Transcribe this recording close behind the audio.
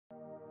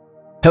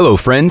Hello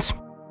friends!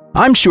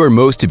 I'm sure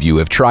most of you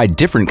have tried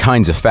different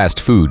kinds of fast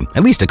food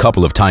at least a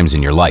couple of times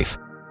in your life.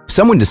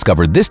 Someone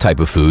discovered this type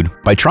of food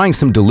by trying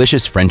some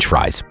delicious French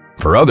fries.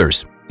 For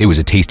others, it was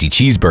a tasty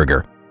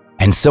cheeseburger.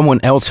 And someone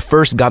else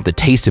first got the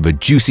taste of a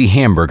juicy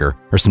hamburger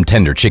or some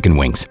tender chicken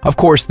wings. Of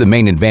course, the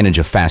main advantage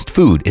of fast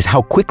food is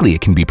how quickly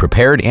it can be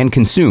prepared and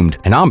consumed,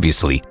 and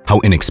obviously,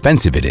 how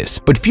inexpensive it is.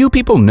 But few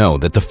people know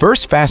that the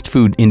first fast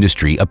food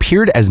industry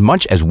appeared as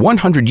much as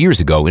 100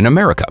 years ago in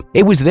America.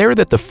 It was there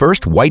that the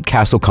first White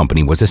Castle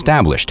company was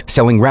established,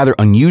 selling rather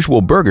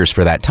unusual burgers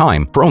for that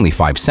time for only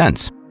 5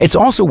 cents. It's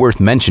also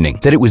worth mentioning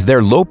that it was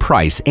their low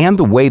price and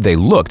the way they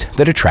looked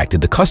that attracted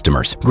the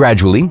customers.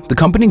 Gradually, the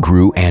company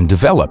grew and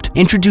developed,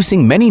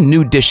 introducing many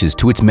new dishes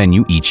to its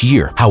menu each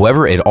year.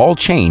 However, it all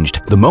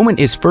changed the moment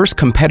its first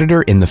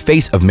competitor in the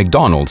face of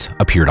McDonald's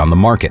appeared on the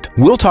market.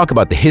 We'll talk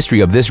about the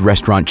history of this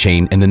restaurant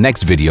chain in the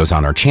next videos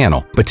on our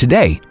channel, but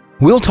today,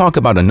 we'll talk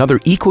about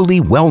another equally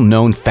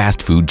well-known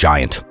fast food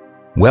giant.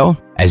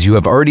 Well, as you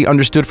have already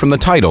understood from the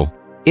title,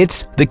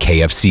 it's the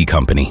KFC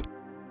company.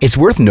 It's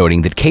worth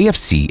noting that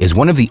KFC is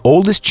one of the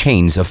oldest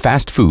chains of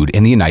fast food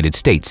in the United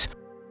States,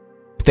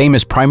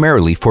 famous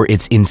primarily for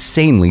its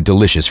insanely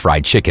delicious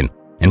fried chicken.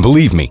 And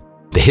believe me,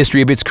 the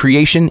history of its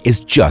creation is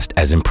just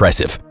as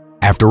impressive.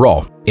 After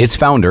all, its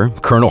founder,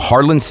 Colonel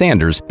Harlan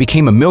Sanders,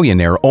 became a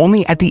millionaire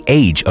only at the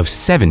age of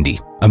 70.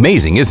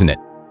 Amazing, isn't it?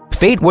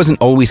 Fate wasn't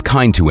always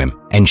kind to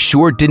him and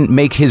sure didn't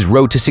make his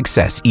road to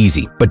success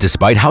easy. But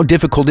despite how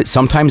difficult it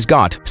sometimes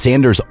got,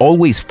 Sanders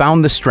always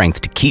found the strength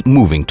to keep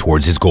moving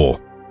towards his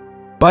goal.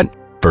 But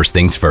first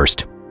things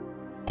first.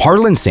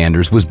 Harlan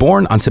Sanders was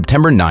born on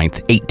September 9,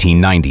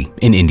 1890,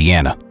 in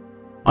Indiana.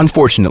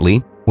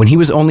 Unfortunately, when he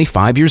was only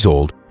 5 years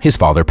old, his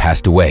father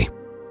passed away.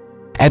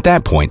 At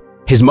that point,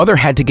 his mother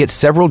had to get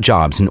several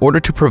jobs in order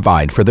to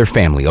provide for their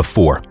family of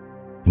 4.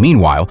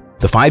 Meanwhile,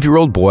 the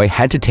 5-year-old boy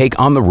had to take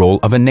on the role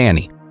of a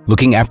nanny,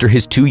 looking after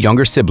his 2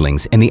 younger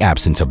siblings in the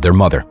absence of their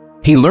mother.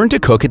 He learned to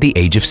cook at the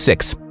age of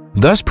 6.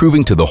 Thus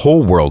proving to the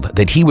whole world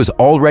that he was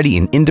already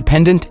an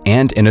independent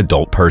and an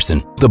adult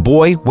person. The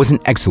boy was an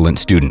excellent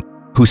student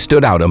who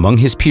stood out among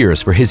his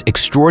peers for his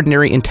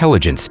extraordinary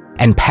intelligence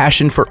and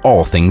passion for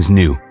all things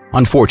new.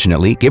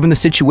 Unfortunately, given the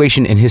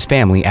situation in his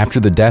family after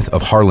the death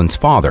of Harlan's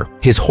father,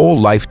 his whole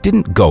life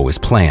didn't go as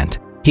planned.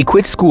 He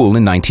quit school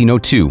in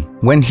 1902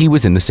 when he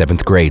was in the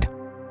 7th grade.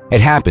 It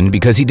happened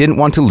because he didn't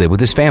want to live with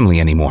his family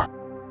anymore.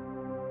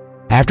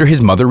 After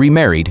his mother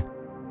remarried,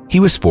 he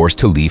was forced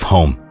to leave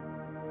home.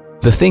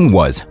 The thing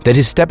was that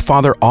his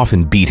stepfather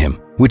often beat him,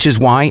 which is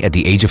why at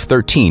the age of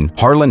 13,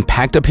 Harlan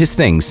packed up his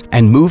things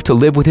and moved to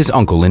live with his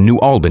uncle in New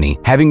Albany,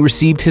 having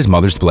received his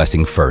mother's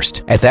blessing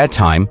first. At that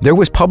time, there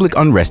was public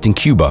unrest in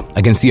Cuba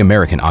against the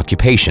American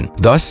occupation.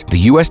 Thus, the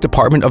U.S.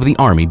 Department of the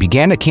Army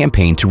began a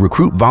campaign to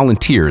recruit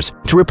volunteers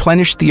to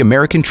replenish the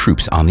American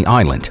troops on the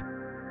island.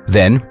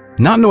 Then,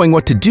 not knowing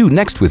what to do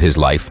next with his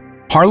life,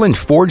 Harlan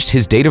forged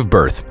his date of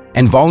birth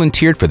and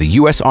volunteered for the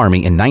U.S.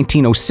 Army in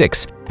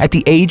 1906 at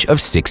the age of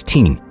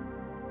 16.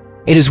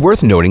 It is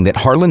worth noting that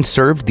Harlan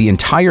served the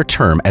entire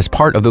term as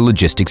part of the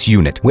logistics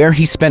unit, where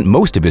he spent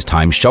most of his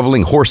time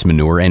shoveling horse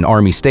manure in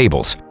Army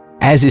stables,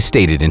 as is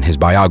stated in his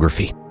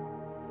biography.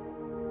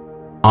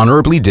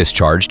 Honorably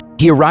discharged,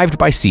 he arrived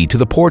by sea to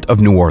the port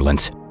of New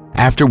Orleans,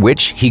 after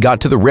which he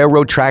got to the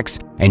railroad tracks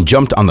and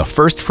jumped on the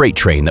first freight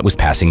train that was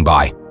passing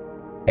by.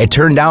 It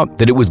turned out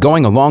that it was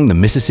going along the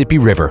Mississippi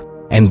River,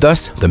 and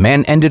thus the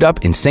man ended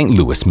up in St.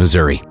 Louis,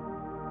 Missouri.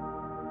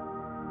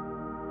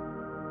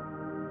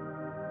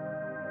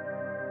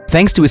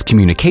 Thanks to his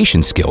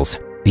communication skills,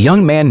 the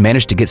young man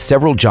managed to get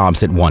several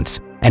jobs at once,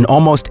 and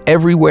almost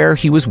everywhere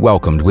he was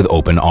welcomed with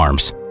open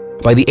arms.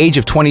 By the age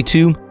of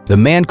 22, the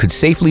man could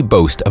safely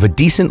boast of a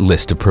decent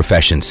list of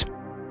professions.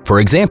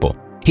 For example,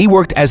 he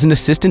worked as an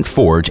assistant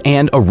forge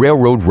and a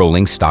railroad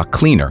rolling stock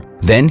cleaner.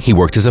 Then he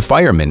worked as a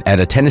fireman at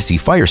a Tennessee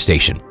fire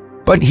station,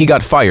 but he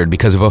got fired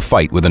because of a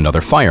fight with another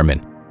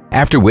fireman,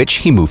 after which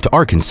he moved to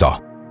Arkansas.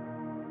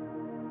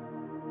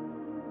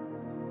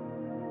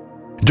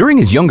 During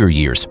his younger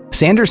years,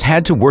 Sanders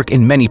had to work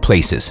in many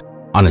places,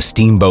 on a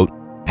steamboat,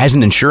 as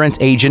an insurance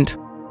agent,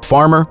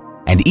 farmer,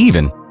 and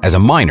even as a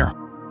miner.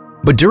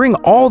 But during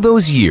all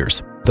those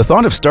years, the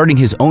thought of starting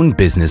his own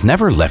business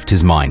never left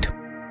his mind.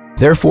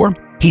 Therefore,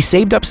 he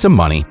saved up some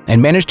money and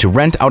managed to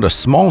rent out a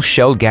small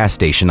Shell gas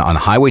station on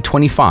Highway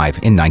 25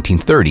 in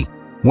 1930,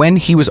 when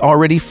he was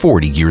already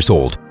 40 years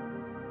old.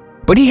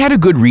 But he had a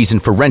good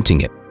reason for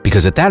renting it,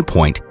 because at that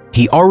point,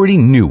 he already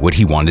knew what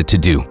he wanted to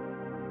do.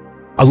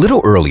 A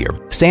little earlier,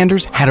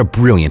 Sanders had a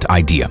brilliant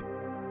idea: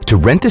 to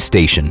rent the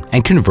station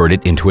and convert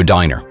it into a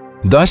diner.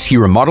 Thus, he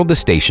remodeled the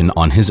station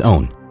on his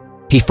own.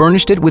 He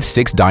furnished it with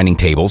 6 dining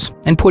tables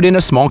and put in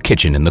a small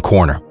kitchen in the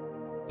corner.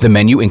 The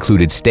menu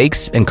included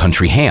steaks and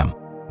country ham,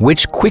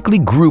 which quickly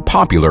grew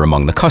popular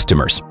among the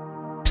customers.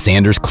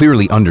 Sanders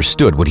clearly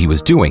understood what he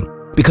was doing,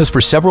 because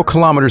for several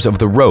kilometers of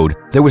the road,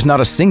 there was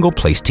not a single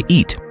place to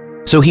eat,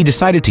 so he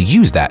decided to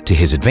use that to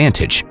his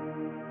advantage.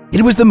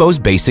 It was the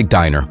most basic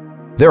diner.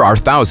 There are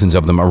thousands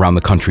of them around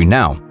the country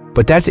now,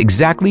 but that's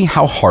exactly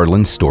how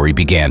Harlan's story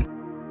began.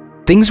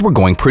 Things were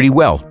going pretty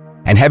well,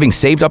 and having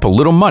saved up a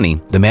little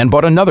money, the man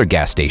bought another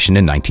gas station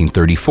in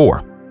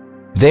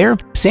 1934. There,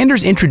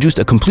 Sanders introduced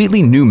a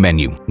completely new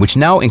menu, which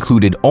now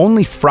included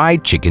only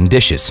fried chicken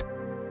dishes.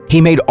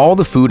 He made all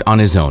the food on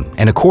his own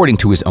and according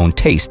to his own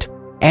taste,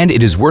 and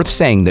it is worth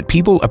saying that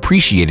people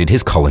appreciated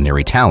his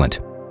culinary talent.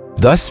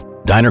 Thus,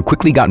 Diner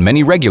quickly got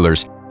many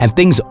regulars, and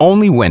things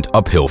only went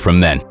uphill from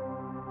then.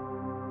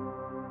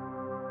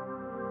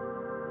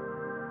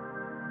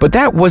 But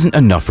that wasn't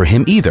enough for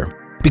him either,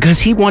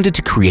 because he wanted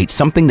to create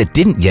something that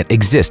didn't yet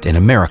exist in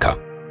America.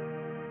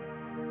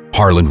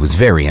 Harland was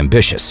very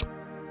ambitious.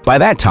 By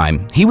that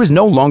time, he was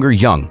no longer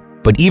young,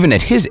 but even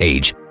at his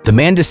age, the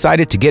man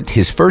decided to get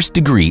his first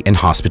degree in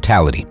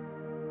hospitality.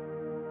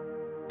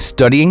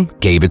 Studying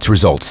gave its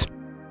results.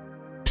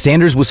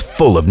 Sanders was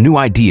full of new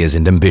ideas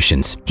and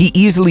ambitions. He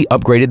easily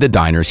upgraded the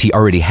diners he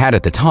already had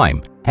at the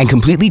time and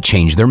completely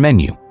changed their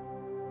menu.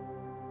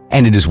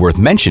 And it is worth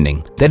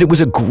mentioning that it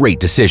was a great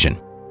decision,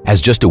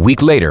 as just a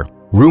week later,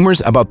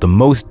 rumors about the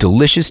most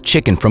delicious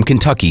chicken from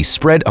Kentucky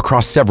spread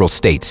across several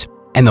states,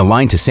 and the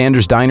line to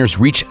Sanders diners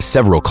reached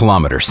several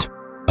kilometers.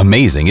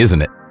 Amazing,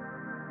 isn't it?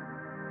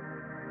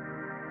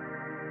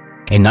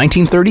 In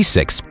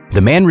 1936, the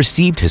man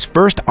received his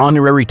first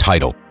honorary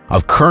title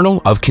of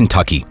Colonel of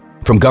Kentucky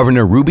from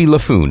Governor Ruby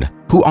Laffoon,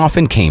 who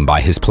often came by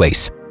his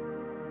place.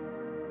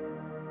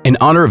 In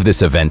honor of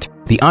this event,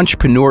 the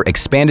entrepreneur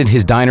expanded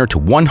his diner to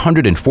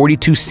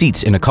 142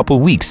 seats in a couple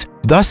weeks,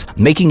 thus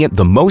making it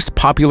the most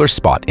popular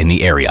spot in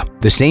the area.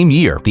 The same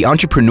year, the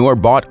entrepreneur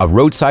bought a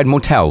roadside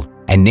motel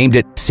and named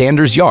it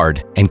Sanders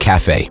Yard and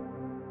Cafe.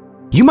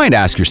 You might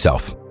ask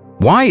yourself,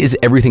 why is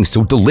everything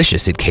so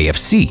delicious at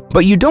KFC?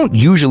 But you don't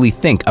usually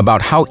think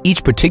about how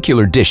each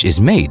particular dish is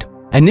made.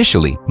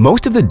 Initially,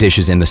 most of the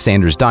dishes in the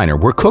Sanders Diner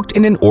were cooked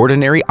in an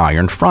ordinary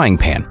iron frying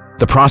pan.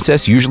 The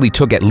process usually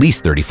took at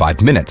least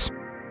 35 minutes.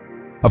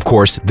 Of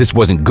course, this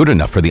wasn't good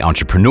enough for the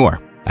entrepreneur.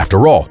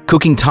 After all,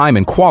 cooking time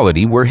and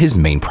quality were his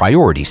main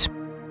priorities.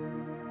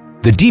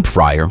 The deep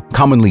fryer,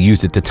 commonly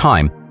used at the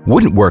time,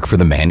 wouldn't work for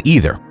the man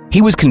either.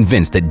 He was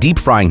convinced that deep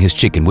frying his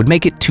chicken would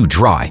make it too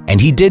dry, and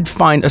he did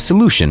find a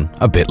solution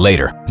a bit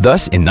later.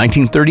 Thus, in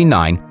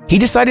 1939, he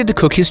decided to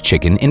cook his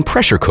chicken in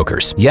pressure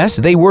cookers. Yes,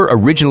 they were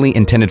originally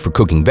intended for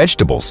cooking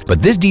vegetables,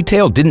 but this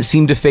detail didn't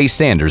seem to faze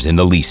Sanders in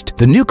the least.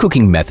 The new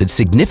cooking method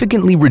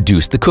significantly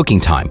reduced the cooking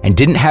time and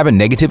didn't have a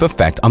negative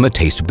effect on the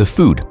taste of the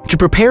food. To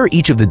prepare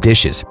each of the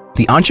dishes,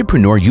 the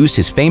entrepreneur used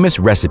his famous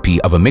recipe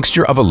of a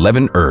mixture of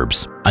 11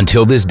 herbs.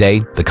 Until this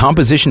day, the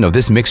composition of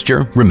this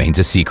mixture remains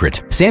a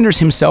secret. Sanders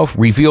himself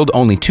revealed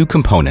only 2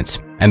 components,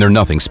 and they're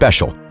nothing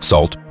special: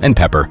 salt and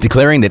pepper,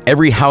 declaring that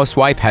every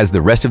housewife has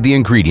the rest of the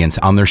ingredients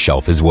on their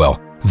shelf as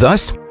well.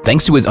 Thus,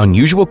 thanks to his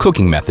unusual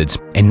cooking methods,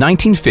 in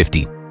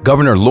 1950,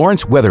 Governor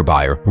Lawrence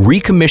Weatherby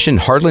recommissioned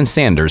Harland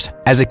Sanders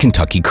as a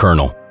Kentucky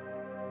colonel.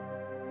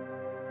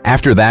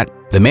 After that,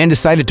 the man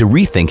decided to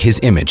rethink his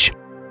image.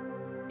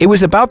 It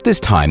was about this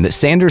time that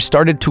Sanders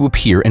started to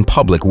appear in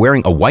public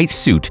wearing a white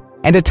suit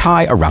and a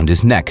tie around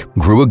his neck,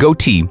 grew a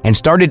goatee, and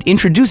started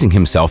introducing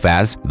himself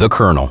as the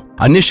Colonel.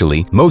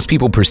 Initially, most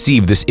people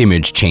perceived this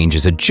image change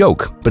as a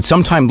joke, but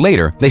sometime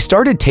later, they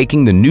started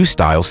taking the new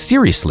style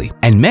seriously,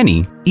 and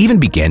many even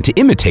began to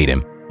imitate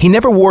him. He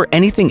never wore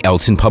anything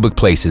else in public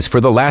places for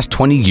the last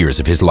 20 years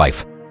of his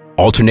life,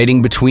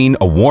 alternating between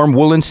a warm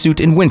woolen suit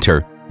in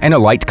winter and a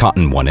light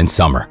cotton one in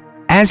summer.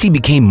 As he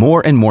became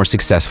more and more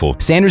successful,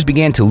 Sanders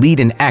began to lead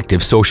an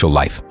active social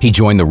life. He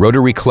joined the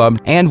Rotary Club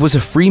and was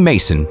a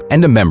Freemason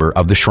and a member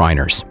of the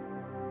Shriners.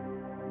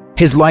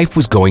 His life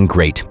was going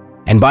great,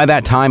 and by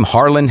that time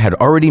Harland had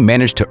already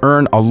managed to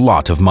earn a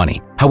lot of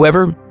money.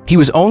 However, he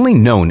was only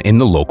known in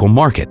the local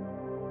market.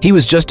 He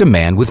was just a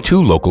man with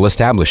 2 local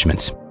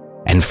establishments.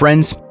 And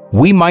friends,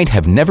 we might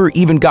have never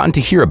even gotten to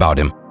hear about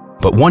him,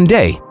 but one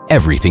day,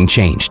 everything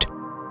changed.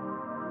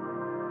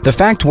 The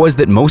fact was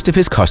that most of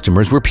his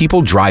customers were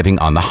people driving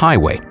on the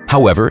highway.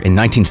 However, in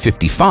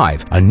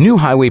 1955, a new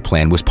highway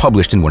plan was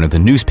published in one of the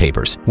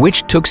newspapers,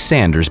 which took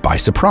Sanders by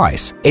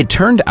surprise. It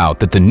turned out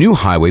that the new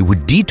highway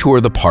would detour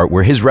the part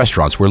where his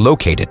restaurants were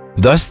located.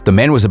 Thus, the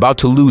man was about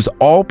to lose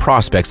all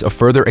prospects of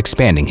further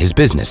expanding his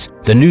business.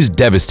 The news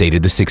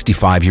devastated the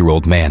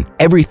 65-year-old man.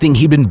 Everything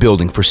he'd been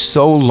building for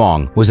so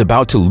long was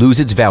about to lose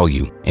its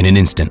value in an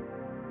instant.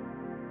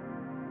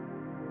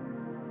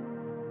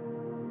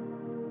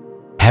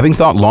 Having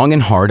thought long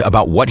and hard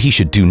about what he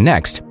should do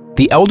next,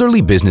 the elderly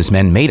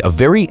businessman made a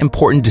very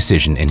important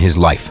decision in his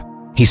life.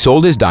 He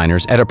sold his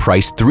diners at a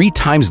price 3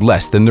 times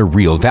less than their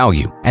real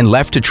value and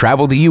left to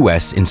travel the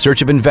US in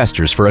search of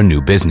investors for a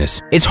new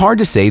business. It's hard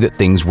to say that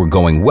things were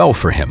going well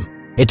for him.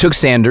 It took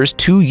Sanders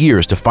 2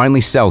 years to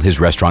finally sell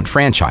his restaurant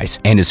franchise,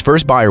 and his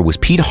first buyer was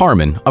Pete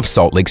Harmon of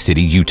Salt Lake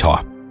City,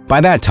 Utah.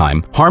 By that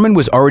time, Harmon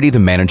was already the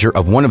manager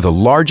of one of the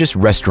largest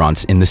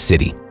restaurants in the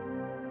city.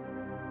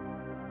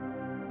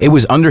 It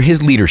was under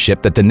his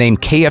leadership that the name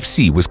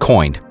KFC was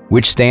coined,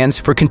 which stands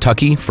for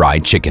Kentucky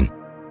Fried Chicken.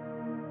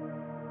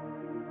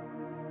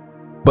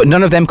 But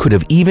none of them could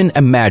have even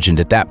imagined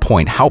at that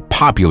point how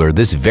popular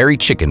this very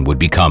chicken would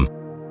become.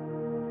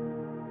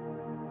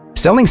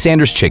 Selling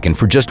Sanders chicken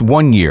for just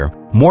 1 year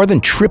more than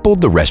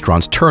tripled the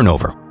restaurant's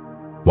turnover,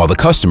 while the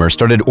customers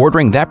started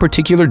ordering that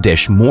particular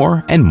dish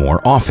more and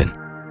more often.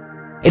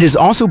 It is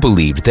also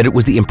believed that it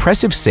was the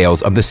impressive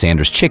sales of the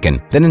Sanders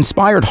chicken that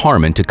inspired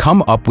Harmon to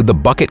come up with the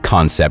bucket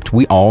concept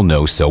we all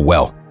know so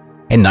well.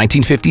 In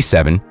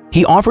 1957,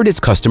 he offered its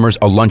customers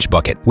a lunch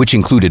bucket, which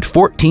included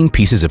 14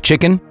 pieces of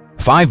chicken,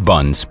 5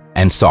 buns,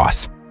 and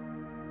sauce.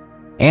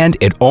 And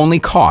it only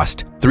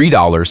cost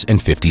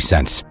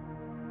 $3.50.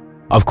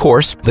 Of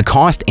course, the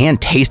cost and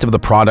taste of the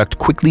product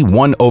quickly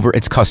won over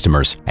its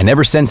customers, and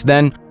ever since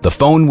then, the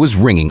phone was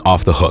ringing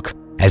off the hook,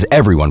 as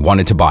everyone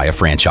wanted to buy a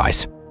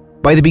franchise.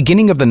 By the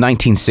beginning of the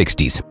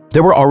 1960s,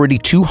 there were already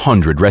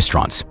 200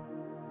 restaurants.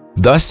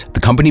 Thus, the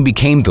company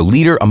became the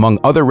leader among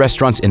other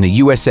restaurants in the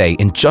USA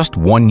in just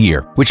 1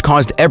 year, which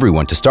caused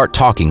everyone to start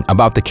talking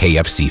about the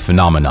KFC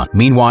phenomenon.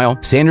 Meanwhile,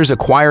 Sanders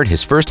acquired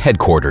his first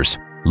headquarters,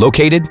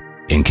 located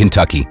in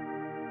Kentucky.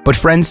 But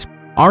friends,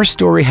 our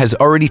story has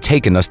already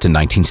taken us to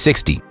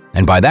 1960,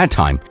 and by that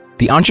time,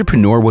 the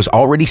entrepreneur was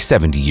already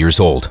 70 years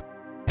old.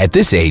 At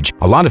this age,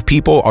 a lot of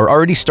people are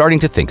already starting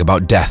to think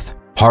about death.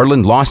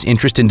 Harlan lost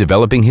interest in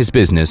developing his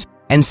business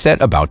and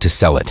set about to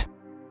sell it.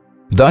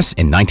 Thus,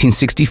 in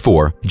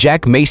 1964,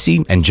 Jack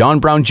Macy and John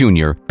Brown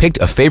Jr. picked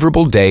a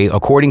favorable day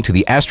according to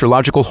the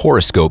astrological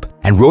horoscope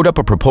and wrote up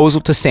a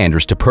proposal to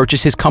Sanders to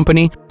purchase his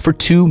company for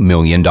 $2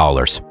 million.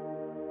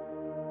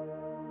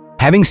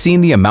 Having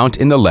seen the amount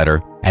in the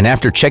letter, and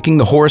after checking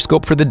the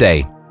horoscope for the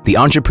day, the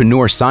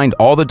entrepreneur signed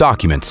all the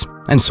documents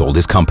and sold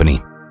his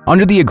company.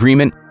 Under the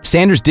agreement,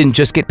 Sanders didn't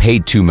just get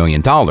paid $2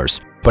 million,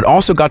 but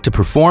also got to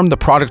perform the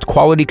product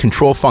quality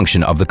control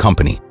function of the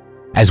company,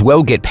 as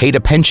well get paid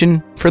a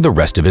pension for the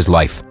rest of his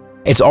life.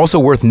 It's also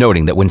worth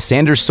noting that when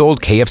Sanders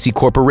sold KFC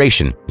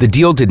Corporation, the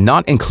deal did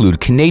not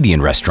include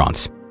Canadian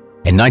restaurants.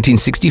 In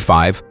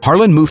 1965,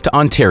 Harlan moved to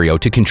Ontario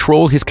to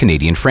control his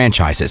Canadian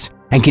franchises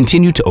and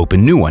continued to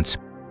open new ones.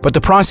 But the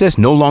process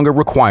no longer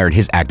required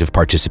his active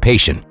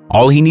participation.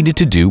 All he needed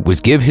to do was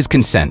give his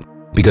consent,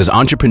 because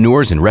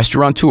entrepreneurs and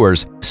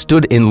restaurateurs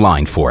stood in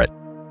line for it.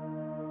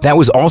 That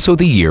was also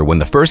the year when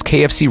the first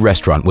KFC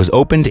restaurant was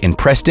opened in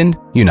Preston,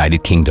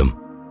 United Kingdom.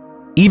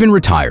 Even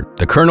retired,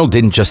 the Colonel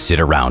didn't just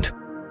sit around.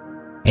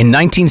 In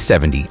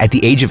 1970, at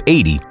the age of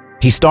 80,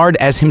 he starred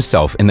as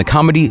himself in the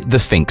comedy The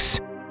Finks.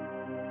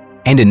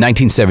 And in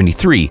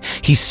 1973,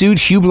 he sued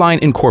Hubline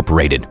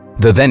Incorporated,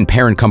 the then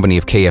parent company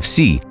of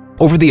KFC,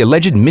 over the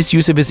alleged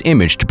misuse of his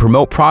image to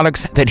promote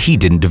products that he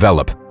didn't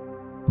develop.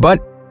 But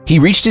he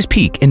reached his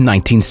peak in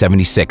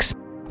 1976,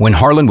 when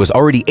Harlan was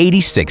already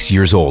 86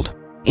 years old.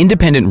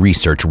 Independent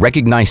research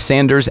recognized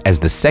Sanders as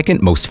the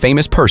second most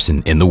famous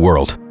person in the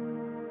world.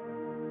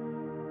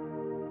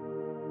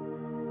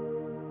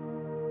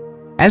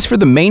 As for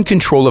the main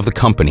control of the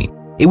company,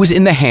 it was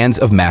in the hands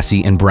of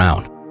Massey and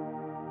Brown.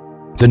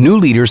 The new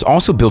leaders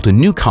also built a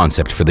new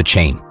concept for the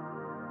chain.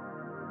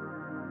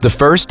 The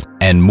first,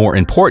 and more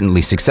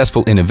importantly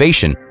successful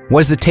innovation,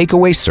 was the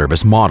takeaway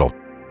service model.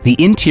 The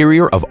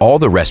interior of all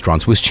the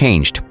restaurants was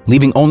changed,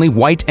 leaving only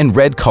white and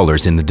red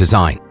colors in the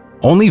design.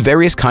 Only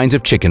various kinds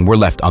of chicken were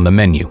left on the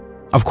menu.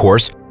 Of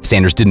course,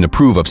 Sanders didn't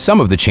approve of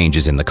some of the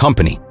changes in the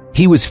company.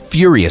 He was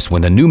furious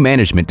when the new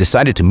management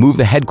decided to move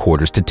the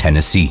headquarters to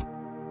Tennessee.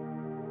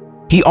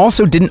 He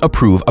also didn't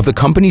approve of the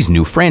company's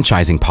new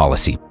franchising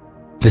policy.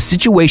 The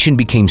situation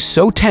became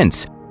so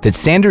tense that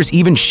Sanders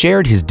even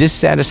shared his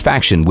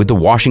dissatisfaction with the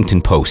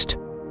Washington Post.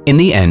 In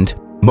the end,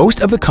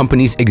 most of the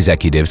company's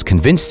executives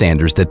convinced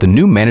Sanders that the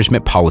new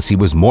management policy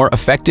was more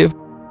effective,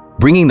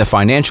 bringing the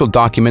financial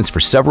documents for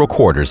several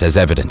quarters as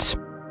evidence.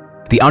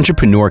 The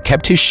entrepreneur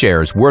kept his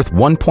shares worth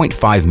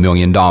 $1.5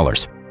 million,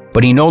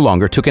 but he no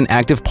longer took an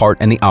active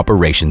part in the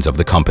operations of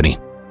the company.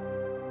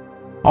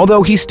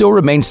 Although he still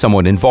remained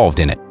somewhat involved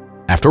in it.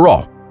 After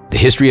all, the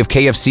history of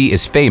KFC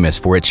is famous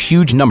for its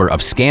huge number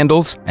of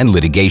scandals and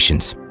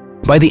litigations.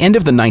 By the end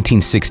of the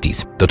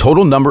 1960s, the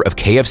total number of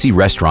KFC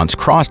restaurants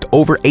crossed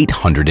over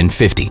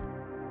 850.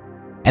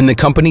 And the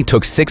company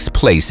took 6th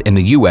place in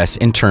the US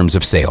in terms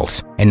of sales.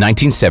 In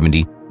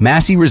 1970,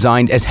 Massey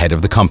resigned as head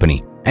of the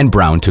company, and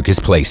Brown took his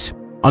place.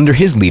 Under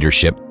his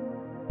leadership,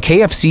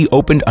 KFC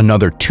opened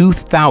another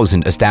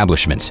 2,000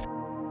 establishments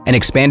and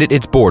expanded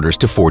its borders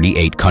to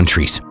 48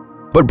 countries.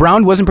 But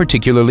Brown wasn't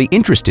particularly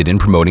interested in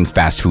promoting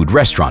fast food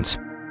restaurants.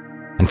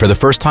 And for the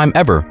first time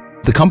ever,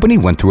 the company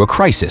went through a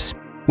crisis,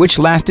 which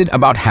lasted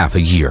about half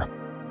a year.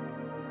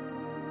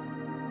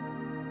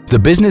 The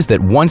business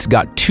that once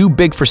got too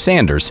big for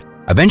Sanders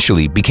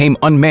eventually became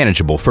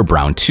unmanageable for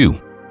Brown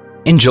too.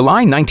 In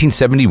July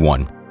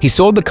 1971, he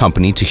sold the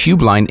company to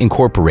Hubline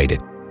Incorporated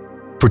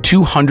for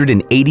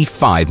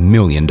 $285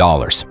 million.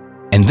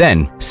 And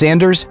then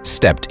Sanders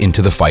stepped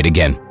into the fight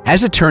again.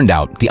 As it turned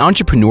out, the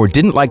entrepreneur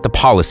didn't like the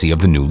policy of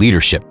the new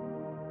leadership.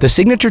 The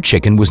signature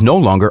chicken was no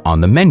longer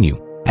on the menu,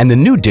 and the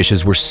new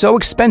dishes were so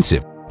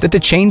expensive that the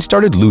chain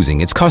started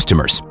losing its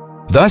customers.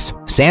 Thus,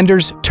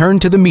 Sanders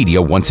turned to the media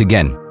once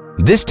again,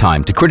 this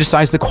time to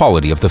criticize the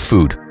quality of the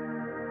food.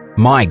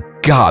 My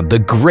God, the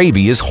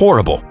gravy is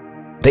horrible.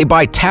 They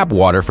buy tap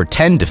water for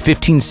 10 to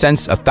 15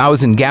 cents a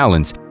thousand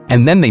gallons,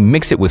 and then they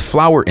mix it with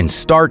flour and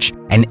starch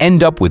and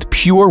end up with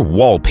pure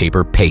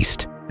wallpaper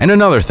paste. And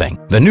another thing,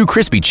 the new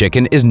crispy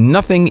chicken is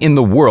nothing in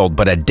the world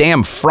but a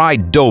damn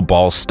fried dough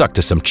ball stuck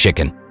to some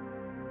chicken.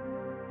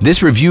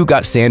 This review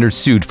got Sanders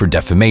sued for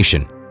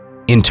defamation.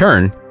 In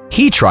turn,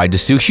 he tried to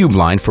sue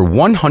Hubline for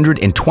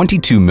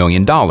 $122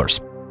 million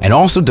and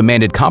also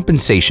demanded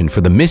compensation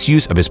for the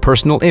misuse of his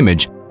personal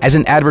image as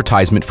an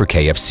advertisement for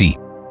KFC.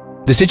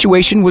 The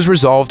situation was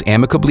resolved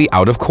amicably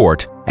out of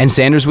court, and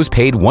Sanders was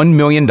paid $1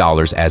 million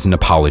as an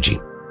apology.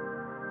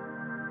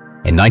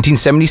 In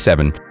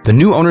 1977, the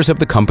new owners of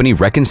the company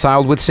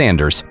reconciled with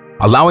Sanders,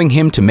 allowing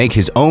him to make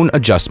his own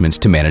adjustments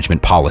to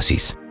management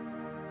policies.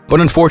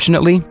 But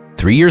unfortunately,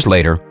 3 years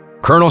later,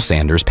 Colonel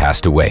Sanders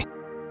passed away.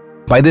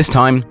 By this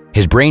time,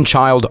 his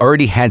brainchild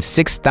already had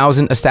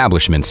 6,000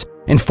 establishments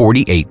in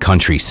 48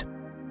 countries.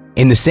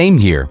 In the same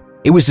year,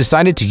 it was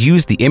decided to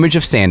use the image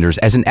of Sanders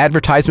as an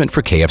advertisement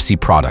for KFC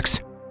products,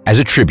 as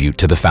a tribute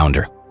to the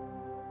founder.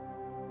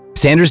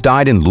 Sanders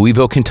died in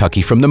Louisville,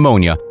 Kentucky from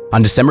pneumonia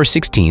on December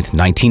 16,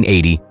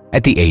 1980,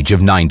 at the age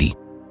of 90.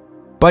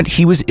 But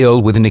he was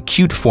ill with an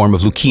acute form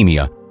of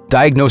leukemia,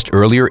 diagnosed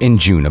earlier in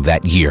June of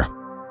that year.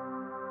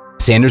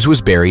 Sanders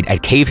was buried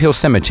at Cave Hill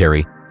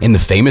Cemetery in the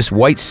famous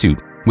white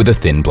suit with a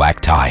thin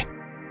black tie.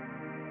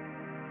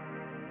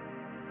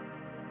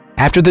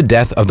 After the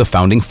death of the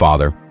founding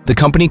father, the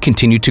company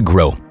continued to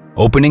grow,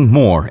 opening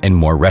more and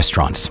more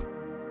restaurants.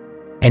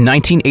 In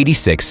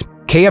 1986,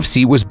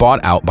 KFC was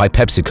bought out by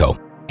PepsiCo,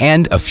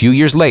 and a few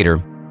years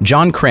later,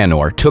 John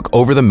Cranor took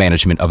over the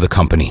management of the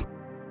company.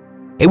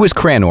 It was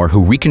Cranor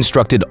who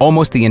reconstructed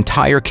almost the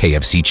entire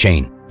KFC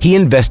chain. He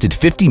invested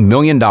 $50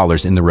 million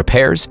in the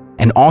repairs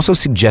and also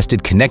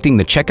suggested connecting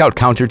the checkout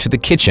counter to the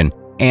kitchen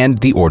and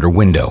the order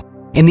window.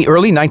 In the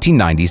early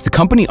 1990s, the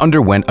company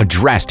underwent a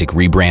drastic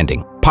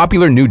rebranding.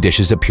 Popular new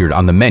dishes appeared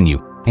on the menu,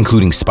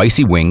 including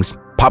spicy wings,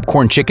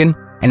 popcorn chicken,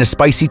 and a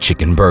spicy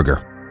chicken burger.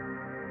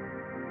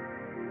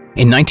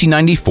 In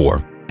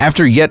 1994,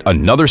 after yet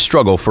another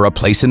struggle for a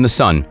place in the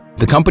sun,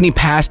 the company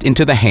passed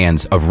into the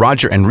hands of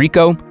Roger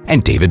Enrico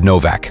and David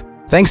Novak.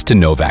 Thanks to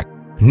Novak,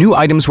 new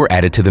items were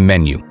added to the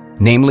menu,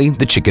 namely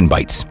the chicken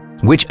bites,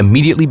 which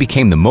immediately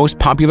became the most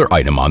popular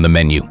item on the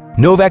menu.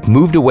 Novak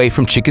moved away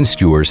from chicken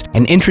skewers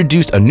and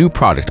introduced a new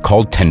product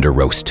called Tender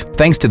Roast.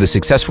 Thanks to the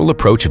successful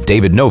approach of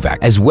David Novak,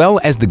 as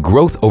well as the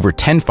growth over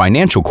 10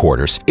 financial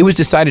quarters, it was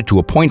decided to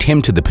appoint him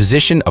to the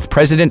position of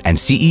president and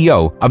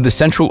CEO of the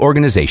central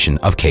organization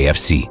of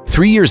KFC.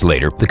 3 years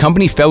later, the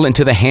company fell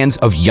into the hands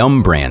of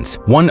Yum Brands,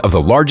 one of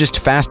the largest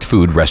fast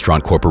food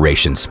restaurant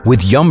corporations.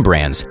 With Yum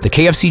Brands, the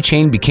KFC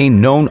chain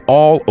became known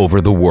all over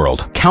the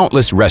world.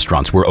 Countless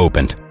restaurants were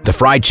opened. The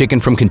fried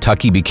chicken from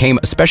Kentucky became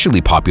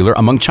especially popular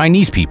among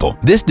Chinese people.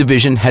 This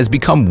division has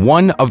become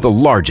one of the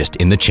largest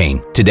in the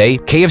chain. Today,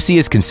 KFC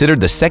is considered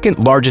the second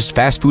largest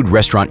fast food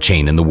restaurant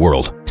chain in the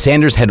world.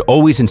 Sanders had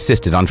always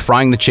insisted on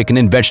frying the chicken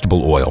in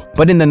vegetable oil,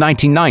 but in the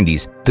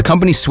 1990s, the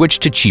company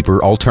switched to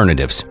cheaper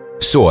alternatives,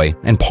 soy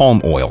and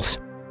palm oils.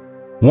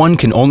 One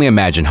can only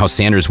imagine how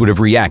Sanders would have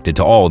reacted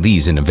to all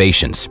these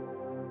innovations.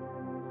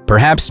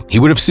 Perhaps he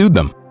would have sued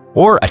them,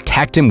 or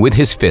attacked him with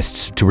his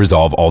fists to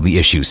resolve all the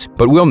issues,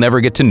 but we'll never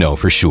get to know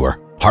for sure.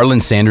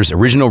 Harlan Sanders'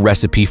 original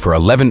recipe for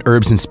 11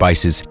 herbs and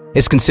spices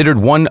is considered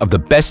one of the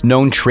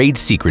best-known trade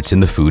secrets in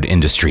the food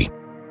industry.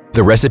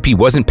 The recipe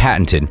wasn't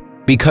patented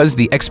because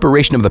the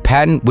expiration of the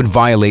patent would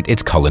violate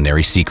its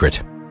culinary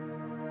secret.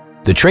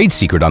 The trade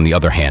secret, on the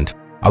other hand,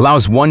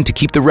 allows one to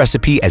keep the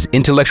recipe as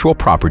intellectual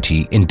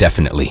property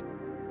indefinitely.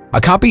 A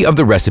copy of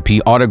the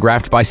recipe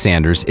autographed by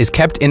Sanders is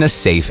kept in a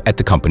safe at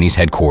the company's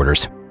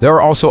headquarters. There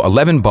are also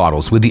 11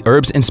 bottles with the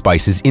herbs and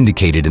spices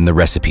indicated in the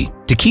recipe.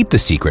 To keep the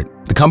secret,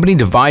 the company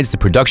divides the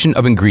production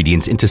of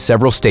ingredients into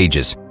several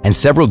stages, and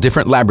several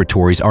different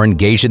laboratories are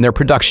engaged in their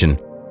production,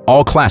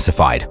 all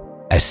classified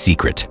as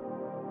secret.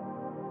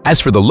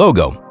 As for the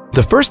logo,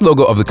 the first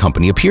logo of the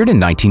company appeared in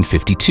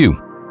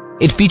 1952.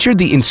 It featured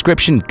the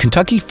inscription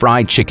Kentucky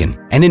Fried Chicken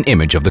and an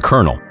image of the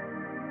Colonel.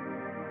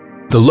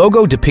 The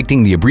logo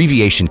depicting the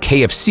abbreviation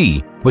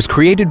KFC was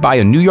created by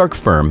a New York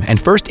firm and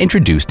first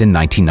introduced in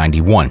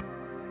 1991.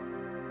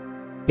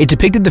 It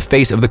depicted the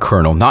face of the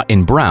Colonel not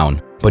in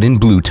brown, but in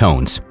blue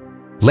tones.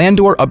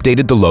 Landor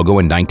updated the logo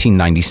in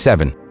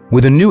 1997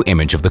 with a new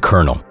image of the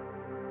Colonel.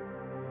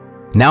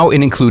 Now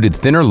it included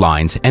thinner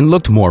lines and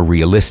looked more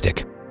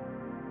realistic.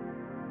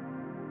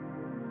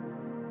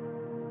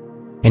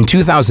 In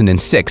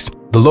 2006,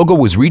 the logo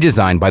was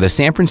redesigned by the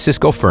San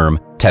Francisco firm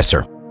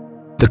Tesser.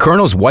 The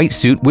Colonel's white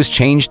suit was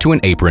changed to an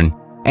apron,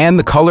 and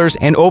the colors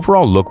and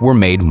overall look were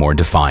made more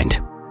defined.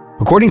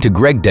 According to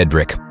Greg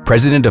Dedrick,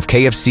 president of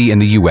KFC in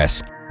the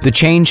US, the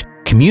change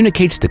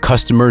communicates to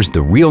customers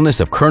the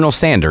realness of Colonel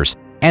Sanders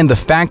and the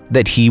fact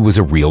that he was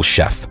a real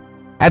chef.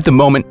 At the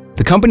moment,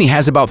 the company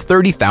has about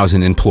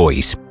 30,000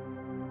 employees,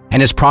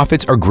 and its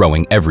profits are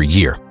growing every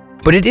year.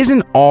 But it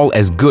isn't all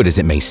as good as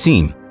it may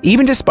seem.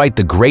 Even despite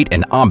the great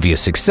and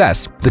obvious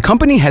success, the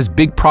company has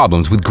big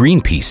problems with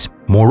Greenpeace.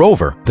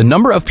 Moreover, the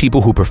number of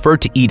people who prefer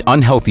to eat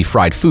unhealthy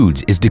fried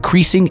foods is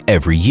decreasing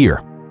every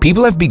year.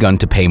 people have begun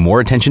to pay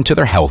more attention to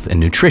their health and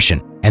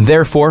nutrition, and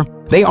therefore,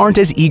 they aren't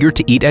as eager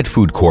to eat at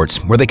food courts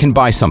where they can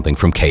buy something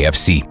from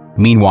KFC.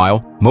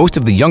 Meanwhile, most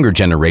of the younger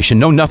generation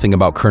know nothing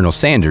about Colonel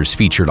Sanders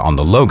featured on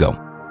the logo.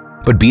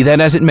 But be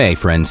that as it may,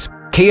 friends,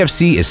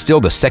 KFC is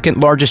still the second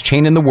largest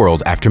chain in the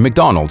world after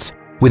McDonald's,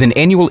 with an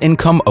annual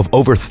income of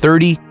over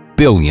 $30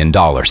 billion.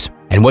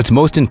 And what's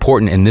most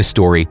important in this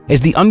story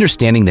is the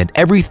understanding that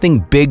everything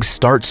big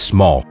starts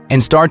small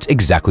and starts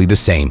exactly the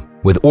same,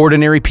 with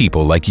ordinary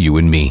people like you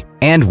and me.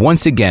 And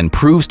once again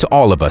proves to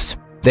all of us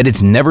that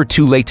it's never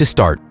too late to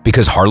start,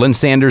 because Harlan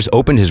Sanders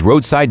opened his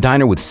roadside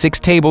diner with 6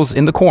 tables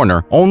in the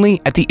corner only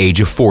at the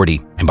age of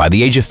 40. And by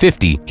the age of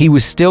 50, he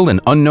was still an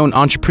unknown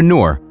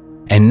entrepreneur.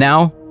 And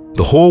now,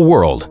 the whole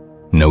world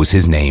knows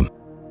his name.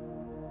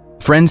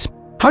 Friends,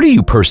 how do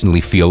you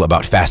personally feel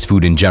about fast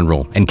food in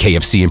general and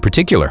KFC in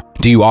particular?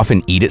 Do you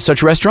often eat at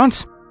such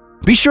restaurants?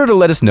 Be sure to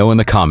let us know in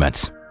the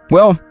comments.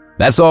 Well,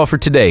 that's all for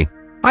today.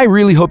 I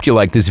really hope you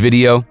liked this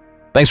video.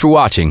 Thanks for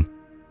watching,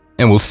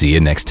 and we'll see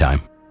you next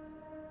time.